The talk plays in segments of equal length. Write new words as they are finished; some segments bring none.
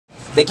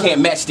They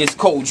can't match this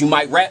code. You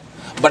might rap,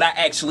 but I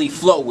actually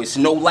flow. It's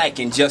no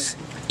lacking, just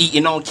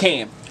eating on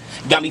cam.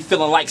 Got me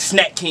feeling like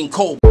Snack King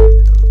Cole.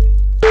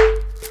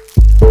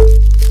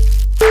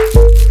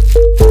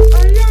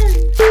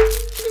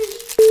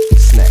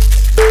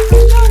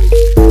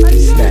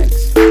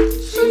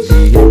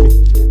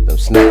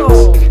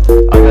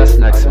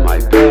 SNAXX in my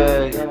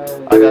bag.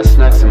 I got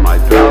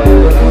SNAXX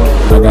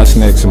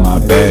in my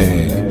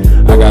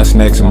bag. I got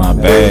SNAXX in my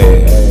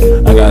bag.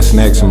 I got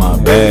SNAXX in my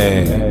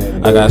bag.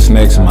 I got SNAXX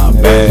in my bag. I got SNAXX in my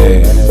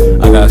bag.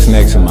 I got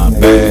SNAXX in my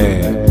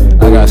bag.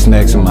 I got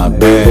SNAXX in my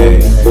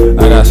bag.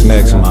 I got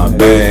SNAXX in my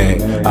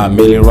bag. I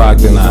million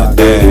rocked and I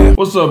dab.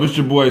 What's up? It's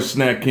your boy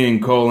Snack King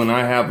Cole, and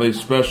I have a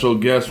special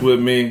guest with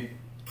me.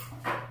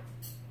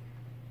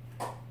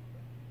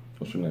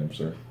 What's your name,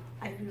 sir?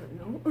 I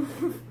don't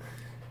know.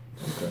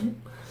 Okay.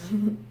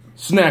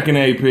 Snacking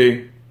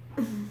AP.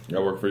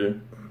 That work for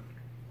you?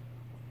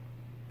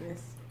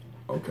 Yes.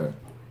 Okay.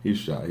 He's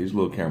shy. He's a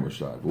little camera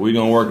shy, but we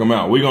gonna work him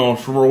out. We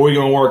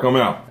gonna work him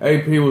out.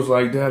 AP was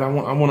like, Dad, I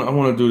want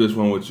to do this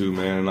one with you,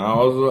 man. And I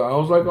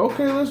was like,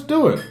 okay, let's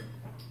do it.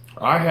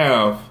 I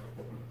have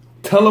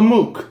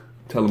Tillamook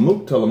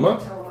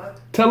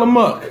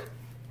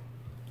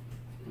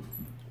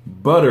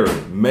butter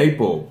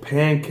maple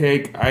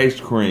pancake ice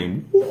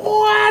cream.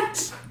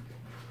 What?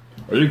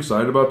 Are you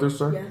excited about this,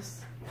 sir?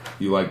 Yes.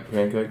 You like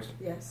pancakes?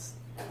 Yes.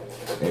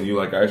 And you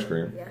like ice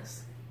cream?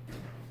 Yes.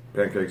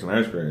 Pancakes and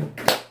ice cream.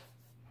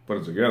 Put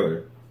it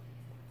together.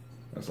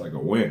 That's like a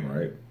win,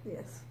 right?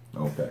 Yes.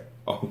 Okay.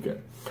 Okay.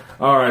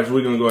 All right, so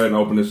we're going to go ahead and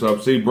open this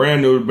up. See,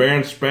 brand new,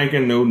 brand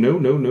spanking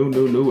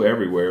new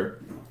everywhere.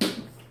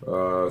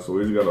 So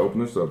we just got to open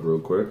this up real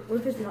quick.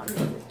 What if it's not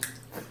new?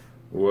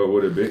 What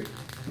would it be?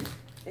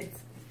 It's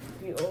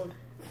be old.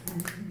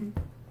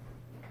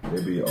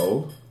 It'd be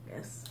old?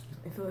 Yes.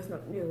 If it was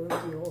not new, it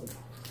would be old.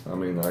 I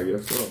mean, I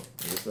guess so.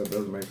 I guess that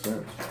does make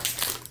sense.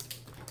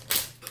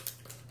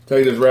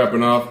 Take this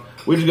wrapping off.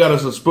 We just got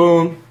us a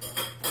spoon.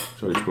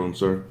 Show your spoon,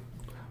 sir.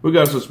 We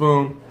got us a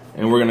spoon,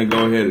 and we're gonna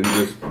go ahead and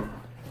just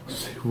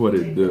see what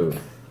it do.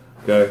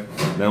 Okay.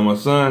 Now my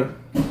son,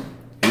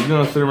 he's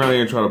gonna sit around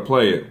here and try to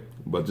play it,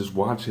 but just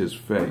watch his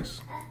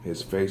face.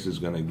 His face is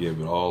gonna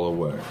give it all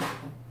away.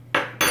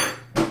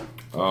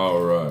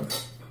 All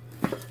right.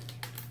 It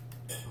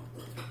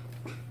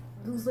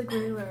looks like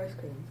regular ice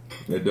cream.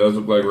 It does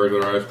look like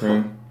regular ice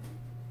cream.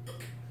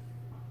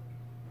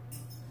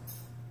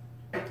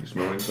 You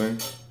smell anything?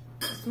 It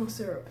smells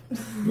syrup.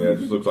 Yeah, it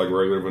just looks like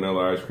regular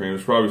vanilla ice cream.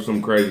 There's probably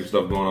some crazy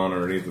stuff going on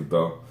underneath it,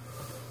 though.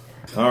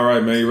 All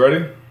right, man, you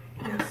ready?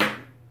 Yes.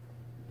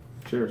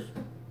 Cheers.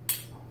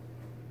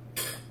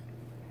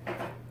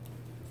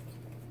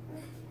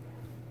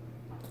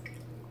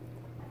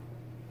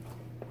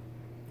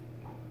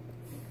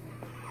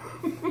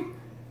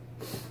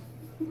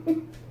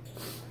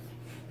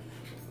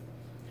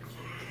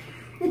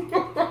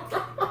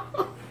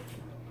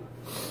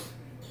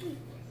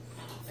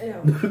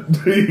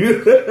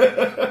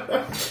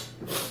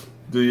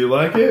 Do you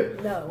like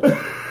it? No.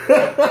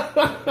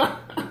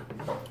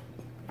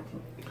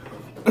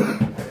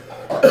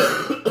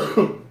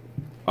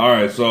 All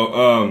right,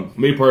 so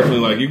me personally,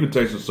 like, you could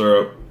taste the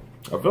syrup.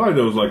 I feel like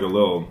there was like a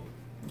little,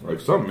 like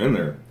something in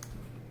there.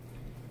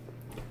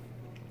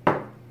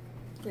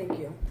 Thank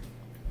you.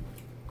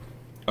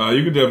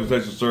 You could definitely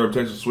taste the syrup,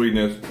 taste the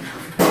sweetness.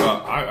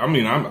 I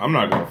mean, I'm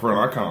not gonna front.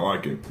 I kind of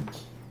like it.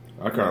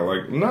 I kind of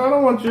like, no, I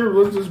don't want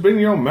let's just be in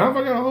your mouth.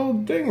 I got a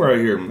whole thing right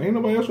here. Ain't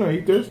nobody else gonna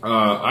eat this.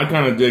 I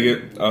kind of dig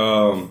it.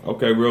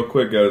 Okay, real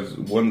quick, guys.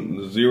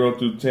 0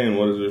 through 10,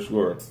 what is your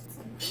score?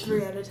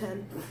 3 out of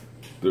 10.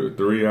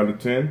 3 out of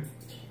 10?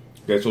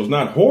 Okay, so it's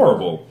not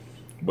horrible,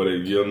 but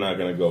you're not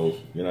gonna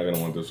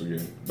want this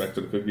again. Back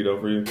to the cookie dough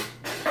for you.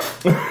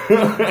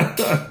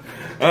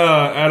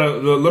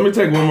 Let me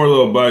take one more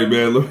little bite,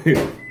 man.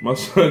 My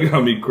son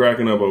got me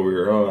cracking up over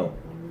here. Hold on.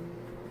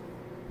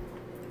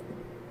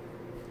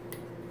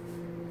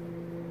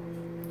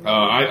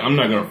 I'm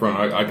not gonna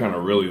front. I kind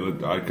of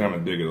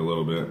dig it a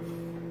little bit.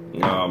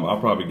 I'll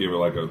probably give it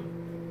like a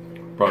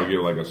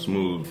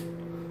smooth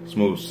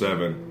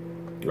 7.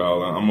 I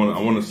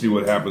want to see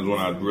what happens when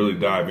I really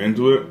dive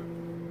into it,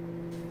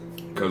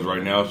 because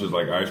right now it's just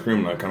like ice cream,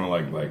 and I kind of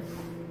like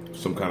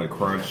some kind of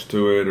crunch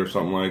to it or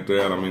something like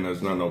that. I mean,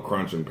 there's not no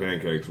crunch in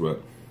pancakes,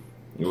 but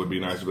it would be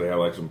nice if they had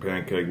like some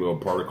pancake little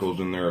particles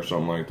in there or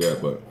something like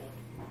that. But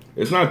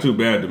it's not too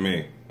bad to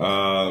me. 3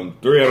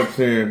 out of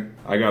 10.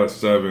 I got a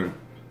 7.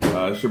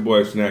 It's your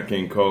boy Snack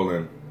King Cole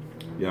and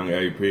young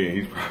AP, and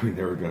he's probably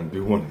never gonna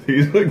do one of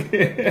these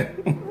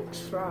again.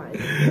 Try.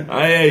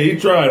 Hey, he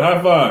tried.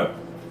 High five.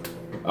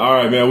 All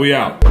right, man, we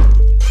out.